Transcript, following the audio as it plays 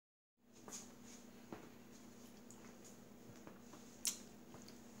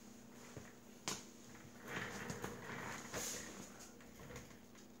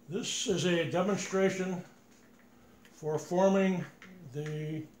This is a demonstration for forming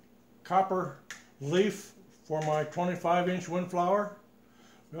the copper leaf for my 25-inch windflower.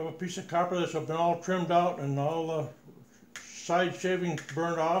 We have a piece of copper that's been all trimmed out and all the side shavings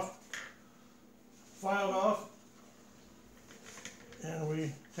burned off, filed off, and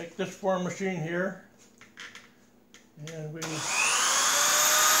we take this form machine here and we got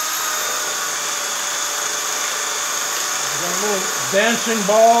a little dancing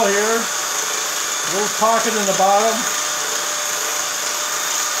ball here, a little pocket in the bottom.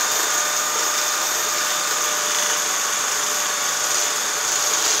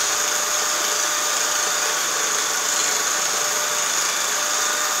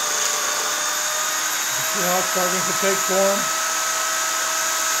 See how it's starting to take form?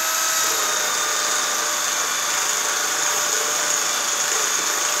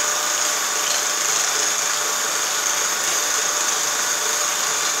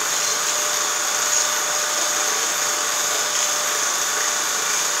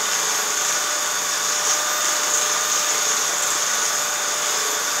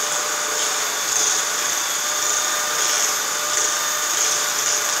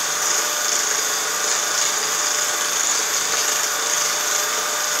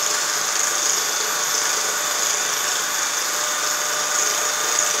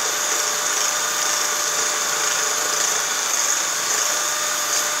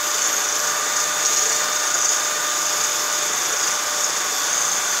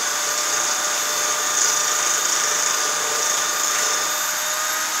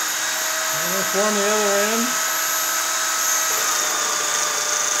 Form the other end.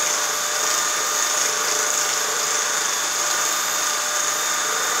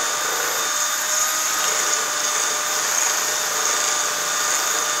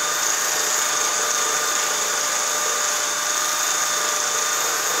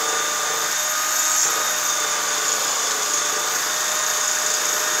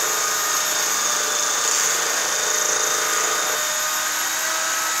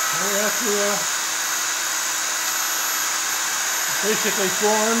 We have to basically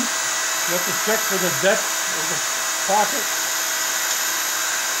form. You have to check for the depth of the pocket.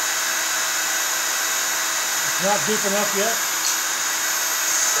 It's not deep enough yet.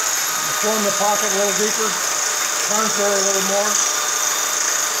 Form the pocket a little deeper, contour a little more.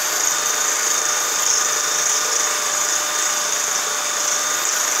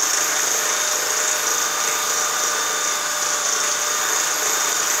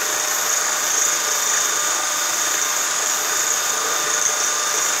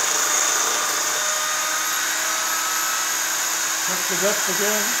 Check the depth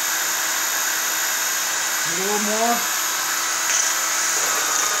again. A little more.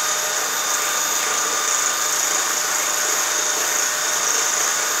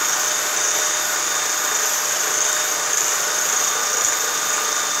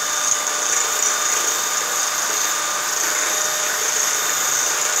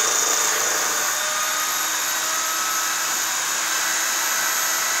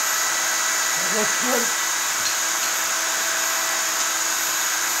 That looks good.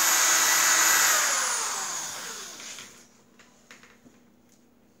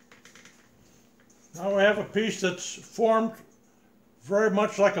 Now we have a piece that's formed very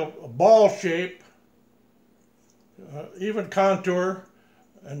much like a ball shape, even contour,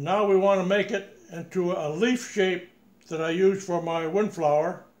 and now we want to make it into a leaf shape that I use for my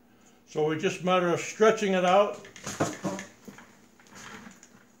windflower. So we just matter of stretching it out.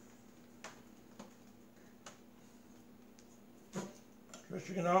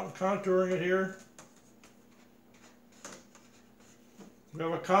 Stretching it out and contouring it here. We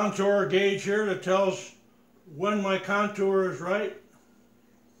have a contour gauge here that tells when my contour is right.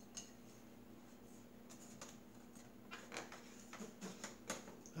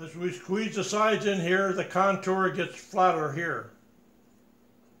 As we squeeze the sides in here, the contour gets flatter here.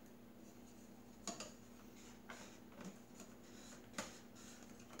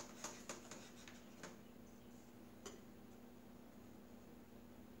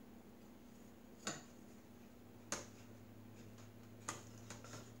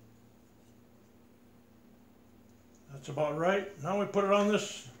 That's about right. Now we put it on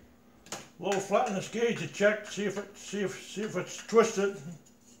this little flatness gauge to check, see if it's twisted.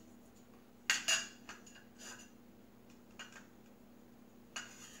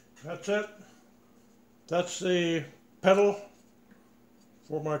 That's it. That's the pedal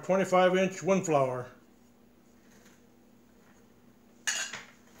for my 25-inch windflower.